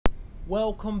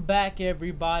Welcome back,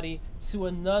 everybody, to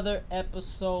another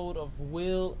episode of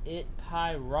Will It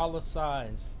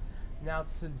Pyrolysize. Now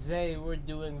today we're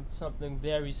doing something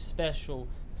very special.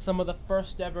 Some of the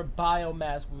first ever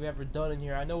biomass we've ever done in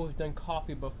here. I know we've done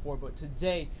coffee before, but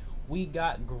today we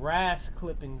got grass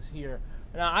clippings here.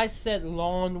 Now I said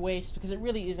lawn waste because it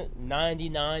really isn't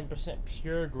 99%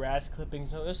 pure grass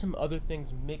clippings. No, there's some other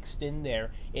things mixed in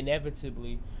there,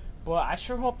 inevitably. But I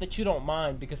sure hope that you don't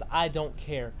mind because I don't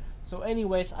care. So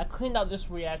anyways, I cleaned out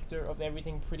this reactor of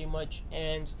everything pretty much,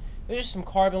 and there's just some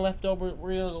carbon left over.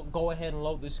 We're going to go ahead and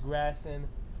load this grass in.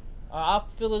 I'll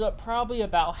fill it up probably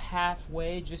about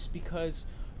halfway just because,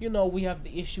 you know, we have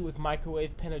the issue with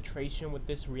microwave penetration with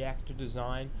this reactor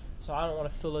design. So I don't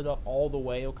want to fill it up all the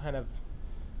way. It'll kind of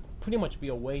pretty much be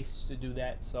a waste to do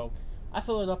that. So I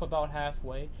fill it up about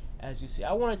halfway, as you see.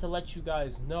 I wanted to let you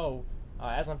guys know,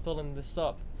 as I'm filling this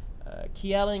up,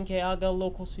 ¿Quieren que haga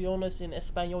locuciones en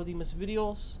español de mis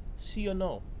videos? Sí o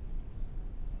no?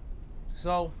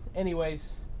 So,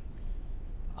 anyways,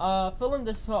 filling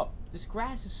this up. This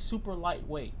grass is super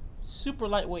lightweight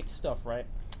stuff, right?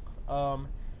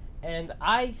 And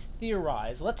I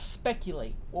theorize, let's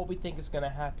speculate what we think is going to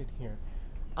happen here.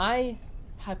 I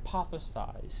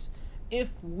hypothesize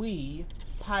if we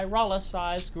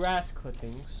pyrolysize grass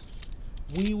clippings,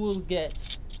 we will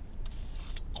get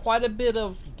quite a bit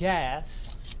of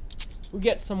gas, we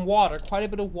get some water, quite a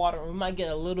bit of water, and we might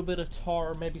get a little bit of tar,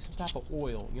 or maybe some type of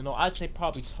oil. You know, I'd say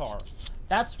probably tar.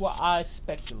 That's what I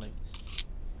speculate.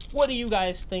 What do you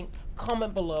guys think?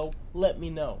 Comment below, let me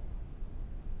know.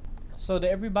 So to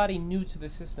everybody new to the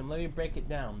system, let me break it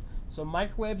down. So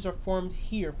microwaves are formed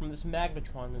here from this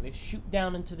magnetron, and they shoot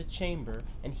down into the chamber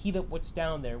and heat up what's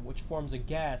down there, which forms a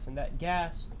gas, and that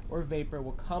gas or vapor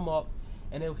will come up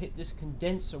and it'll hit this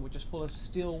condenser, which is full of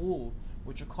steel wool,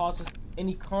 which will cause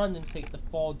any condensate to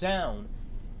fall down,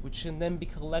 which can then be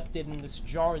collected in this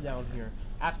jar down here.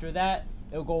 After that,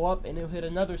 it'll go up and it'll hit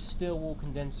another steel wool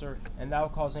condenser, and that will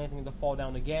cause anything to fall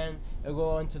down again. It'll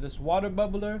go into this water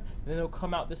bubbler, and then it'll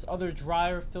come out this other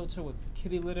dryer filter with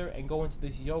kitty litter and go into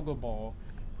this yoga ball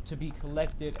to be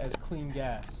collected as clean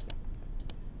gas.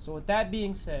 So with that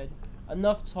being said,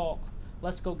 enough talk,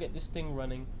 let's go get this thing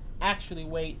running. Actually,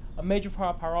 wait, a major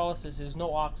part of pyrolysis is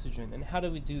no oxygen, and how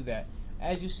do we do that?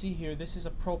 As you see here, this is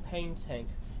a propane tank,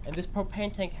 and this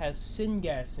propane tank has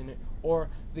syngas in it, or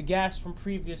the gas from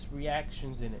previous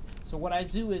reactions in it. So what I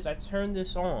do is I turn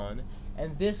this on,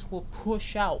 and this will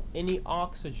push out any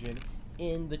oxygen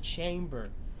in the chamber.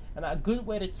 And a good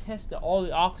way to test that all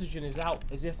the oxygen is out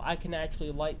is if I can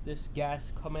actually light this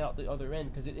gas coming out the other end,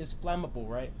 because it is flammable,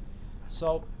 right?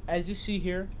 So as you see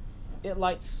here, it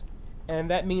lights,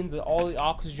 and that means that all the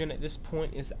oxygen at this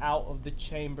point is out of the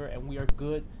chamber, and we are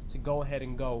good to go ahead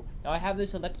and go. Now I have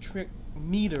this electric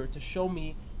meter to show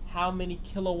me how many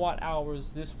kilowatt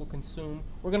hours this will consume.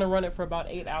 We're gonna run it for about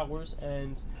 8 hours,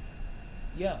 and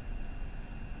yeah.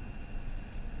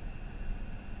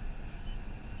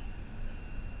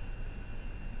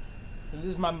 This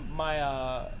is my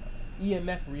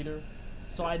EMF reader,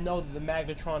 so I know that the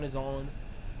magnetron is on.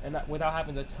 And without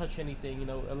having to touch anything, you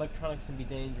know, electronics can be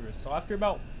dangerous. So after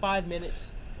about 5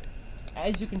 minutes,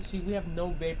 as you can see, we have no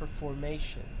vapor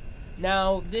formation.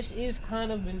 Now, this is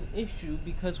kind of an issue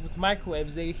because with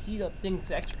microwaves, they heat up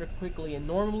things extra quickly, and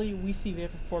normally we see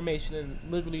vapor formation in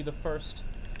literally the first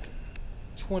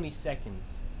 20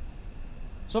 seconds.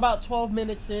 So about 12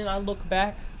 minutes in, I look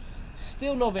back,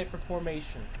 still no vapor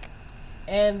formation.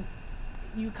 And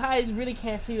you guys really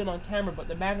can't see it on camera, but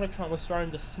the magnetron was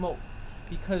starting to smoke,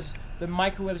 because the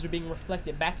microwaves are being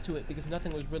reflected back to it because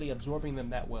nothing was really absorbing them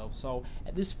that well. So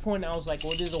at this point I was like,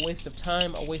 well, this is a waste of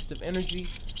time, a waste of energy.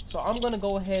 So I'm gonna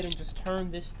go ahead and just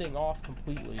turn this thing off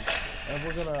completely, and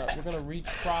we're gonna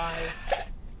retry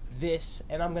this,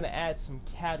 and I'm gonna add some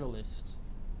catalysts.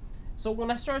 So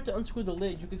when I start to unscrew the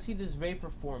lid, you can see this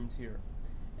vapor formed here,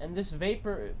 and this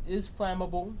vapor is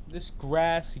flammable. This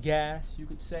grass gas, you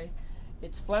could say.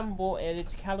 It's flammable and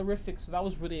it's calorific, so that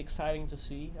was really exciting to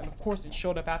see. And of course it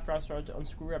showed up after I started to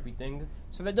unscrew everything.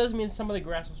 So that does mean some of the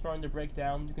grass was starting to break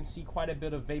down. You can see quite a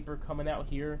bit of vapor coming out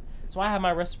here. So I have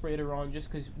my respirator on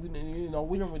just because we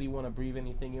don't really want to breathe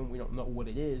anything in. We don't know what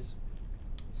it is.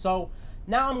 So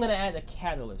now I'm going to add a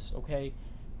catalyst, okay?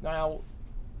 Now,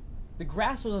 the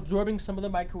grass was absorbing some of the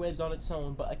microwaves on its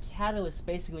own, but a catalyst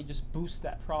basically just boosts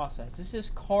that process. This is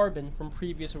carbon from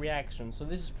previous reactions, so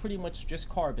this is pretty much just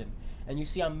carbon. And you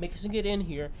see I'm mixing it in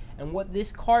here, and what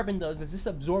this carbon does is this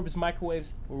absorbs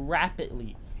microwaves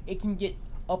rapidly. It can get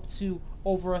up to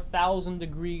over 1,000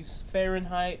 degrees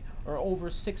Fahrenheit or over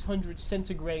 600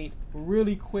 centigrade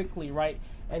really quickly, right?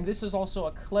 And this is also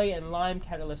a clay and lime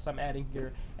catalyst I'm adding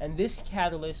here. And this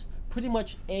catalyst pretty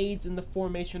much aids in the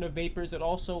formation of vapors. It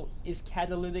also is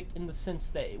catalytic in the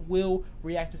sense that it will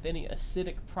react with any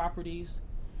acidic properties,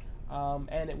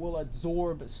 and it will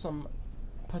absorb some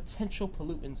potential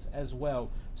pollutants as well.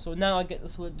 So now I get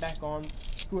this lid back on,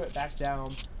 screw it back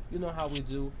down, you know how we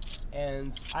do,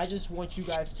 and I just want you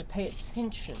guys to pay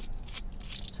attention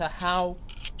to how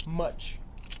much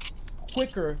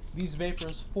quicker these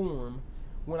vapors form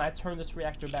when I turn this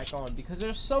reactor back on, because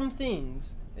there's some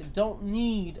things that don't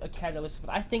need a catalyst,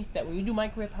 but I think that when you do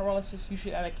microwave pyrolysis, you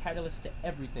should add a catalyst to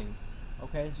everything.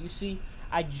 Okay, so you see,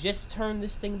 I just turned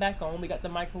this thing back on, we got the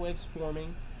microwaves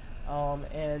forming,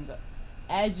 and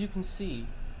as you can see,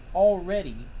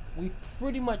 already, we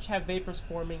pretty much have vapors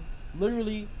forming,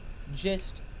 literally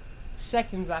just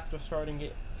seconds after starting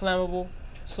it, flammable.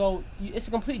 So it's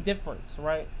a complete difference,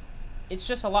 right? It's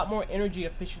just a lot more energy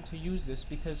efficient to use this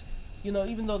because, you know,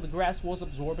 even though the grass was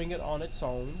absorbing it on its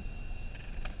own,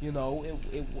 you know,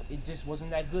 it just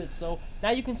wasn't that good. So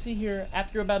now you can see here,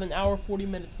 after about an hour, 40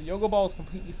 minutes, the yoga ball is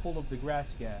completely full of the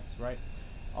grass gas, right?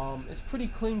 It's pretty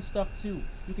clean stuff too.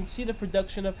 You can see the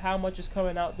production of how much is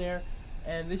coming out there,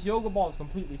 and this yoga ball is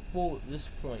completely full at this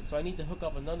point, so I need to hook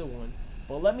up another one.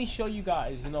 But let me show you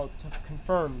guys, you know, to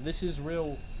confirm this is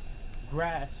real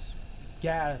grass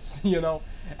gas. You know,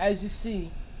 as you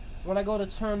see, when I go to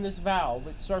turn this valve,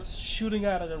 it starts shooting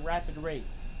out at a rapid rate,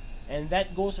 and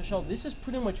that goes to show this is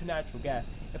pretty much natural gas.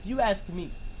 If you ask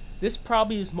me, this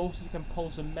probably is mostly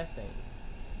composed of methane.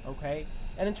 Okay,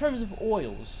 and in terms of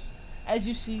oils, as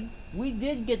you see, we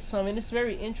did get some, and it's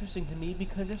very interesting to me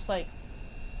because it's like,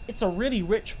 it's a really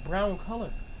rich brown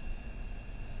color.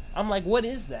 I'm like, what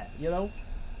is that, you know?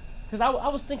 Because I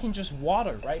was thinking just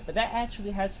water, right? But that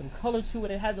actually had some color to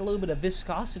it. It had a little bit of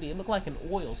viscosity. It looked like an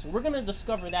oil. So we're going to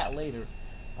discover that later.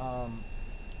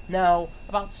 Now,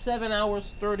 about 7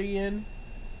 hours, 30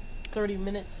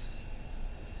 minutes.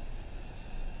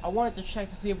 I wanted to check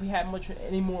to see if we had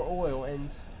any more oil, and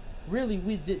really,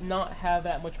 we did not have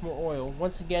that much more oil.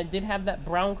 Once again, did have that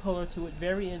brown color to it,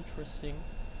 very interesting.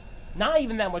 Not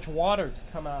even that much water to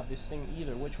come out of this thing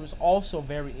either, which was also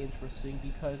very interesting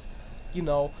because, you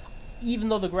know, even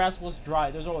though the grass was dry,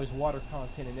 there's always water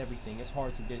content in everything. It's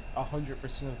hard to get 100%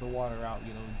 of the water out,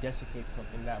 you know, desiccate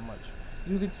something that much.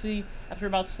 You can see, after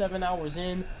about 7 hours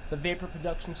in, the vapor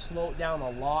production slowed down a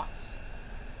lot.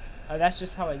 That's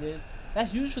just how it is.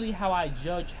 That's usually how I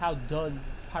judge how done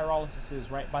pyrolysis is,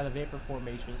 right, by the vapor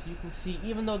formations. You can see,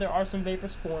 even though there are some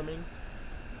vapors forming,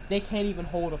 they can't even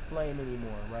hold a flame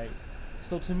anymore, right?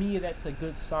 So to me, that's a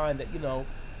good sign that, you know,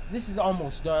 this is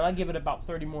almost done. I give it about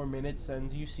 30 more minutes,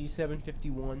 and you see 7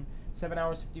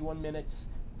 hours, 51 minutes,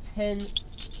 10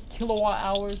 kilowatt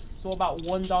hours, so about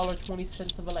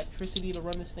 $1.20 of electricity to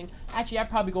run this thing. Actually, I'd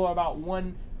probably go about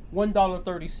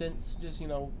 $1.30, just, you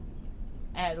know,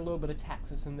 add a little bit of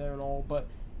taxes in there and all. But,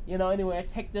 you know, anyway, I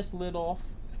take this lid off,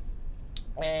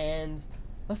 and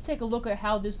let's take a look at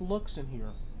how this looks in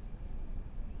here.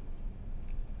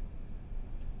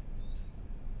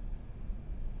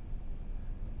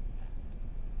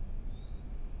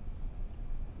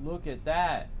 Look at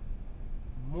that.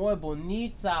 Muy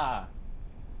bonita.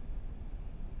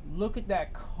 Look at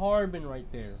that carbon right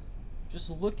there. Just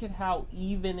look at how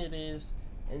even it is.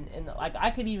 And like,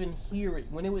 I could even hear it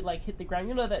when it would like hit the ground.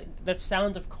 You know that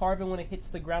sound of carbon when it hits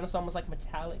the ground? It's almost like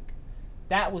metallic.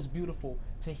 That was beautiful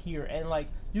to hear. And like,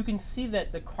 you can see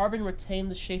that the carbon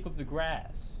retained the shape of the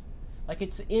grass. Like,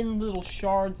 it's in little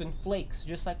shards and flakes,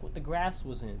 just like what the grass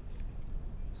was in.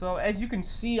 So as you can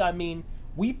see, I mean,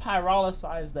 we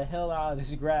pyrolyzed the hell out of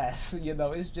this grass. You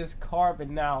know, it's just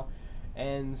carbon now.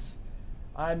 And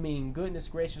I mean, goodness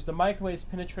gracious, the microwaves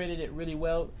penetrated it really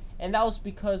well. And that was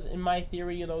because, in my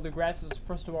theory, you know, the grass is,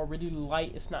 first of all, really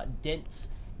light. It's not dense.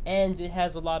 And it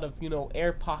has a lot of, you know,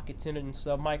 air pockets in it and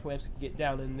stuff. Microwaves can get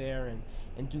down in there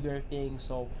and do their thing.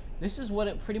 So this is what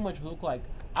it pretty much looked like.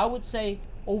 I would say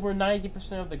over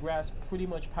 90% of the grass pretty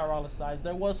much pyrolyzed.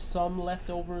 There was some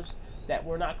leftovers that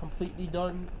were not completely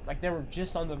done, like they were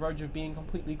just on the verge of being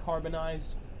completely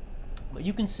carbonized. But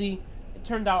you can see it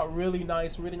turned out really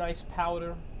nice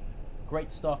powder.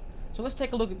 Great stuff. So let's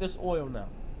take a look at this oil now,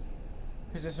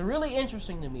 because it's really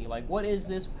interesting to me. Like, what is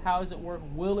this? How does it work?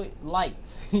 Will it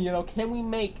light? You know, can we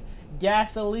make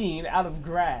gasoline out of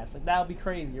grass? Like, that would be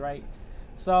crazy, right?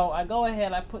 So I go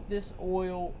ahead, I put this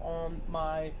oil on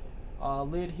my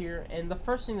lid here, and the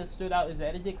first thing that stood out is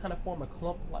that it did kind of form a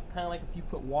clump, like kind of like if you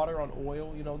put water on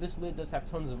oil. You know, this lid does have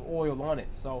tons of oil on it.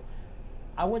 So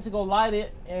I went to go light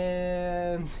it,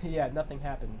 and yeah, nothing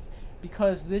happens,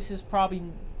 because this is probably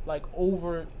like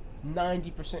over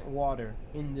 90% water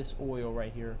in this oil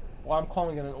right here. Well, I'm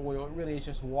calling it an oil. It really is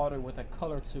just water with a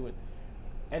color to it.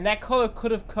 And that color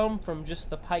could have come from just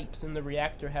the pipes in the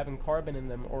reactor having carbon in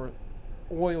them or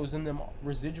oils in them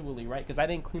residually, right? Because I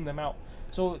didn't clean them out.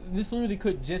 So this literally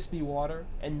could just be water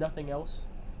and nothing else,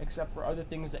 except for other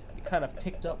things that kind of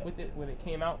picked up with it when it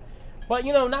came out. But,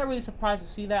 you know, not really surprised to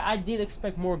see that. I did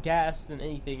expect more gas than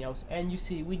anything else. And you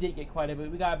see, we did get quite a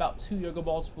bit. We got about 2 yoga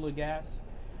balls full of gas.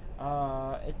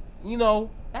 You know,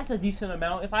 that's a decent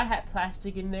amount. If I had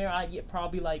plastic in there, I'd get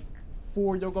probably like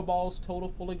 4 yoga balls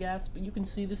total full of gas. But you can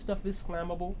see this stuff is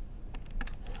flammable.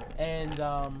 And,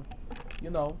 you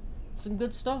know, some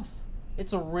good stuff.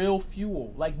 It's a real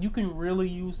fuel. Like, you can really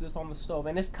use this on the stove.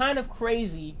 And it's kind of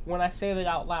crazy when I say that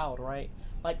out loud, right?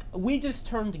 Like, we just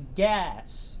turned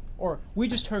gas, or we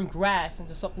just turned grass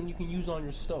into something you can use on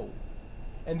your stove.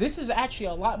 And this is actually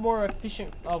a lot more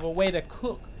efficient of a way to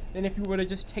cook than if you were to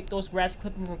just take those grass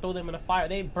clippings and throw them in a fire.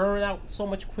 They burn out so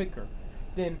much quicker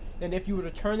than if you were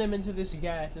to turn them into this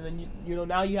gas. And then, you know,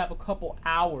 now you have a couple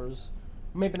hours,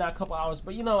 maybe not a couple hours,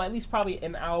 but, you know, at least probably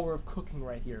an hour of cooking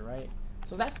right here, right?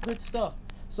 So that's good stuff.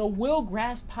 So will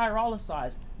grass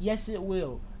pyrolysize? Yes, it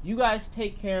will. You guys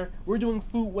take care. We're doing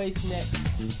food waste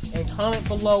next. And comment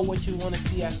below what you want to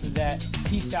see after that.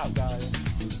 Peace out, guys.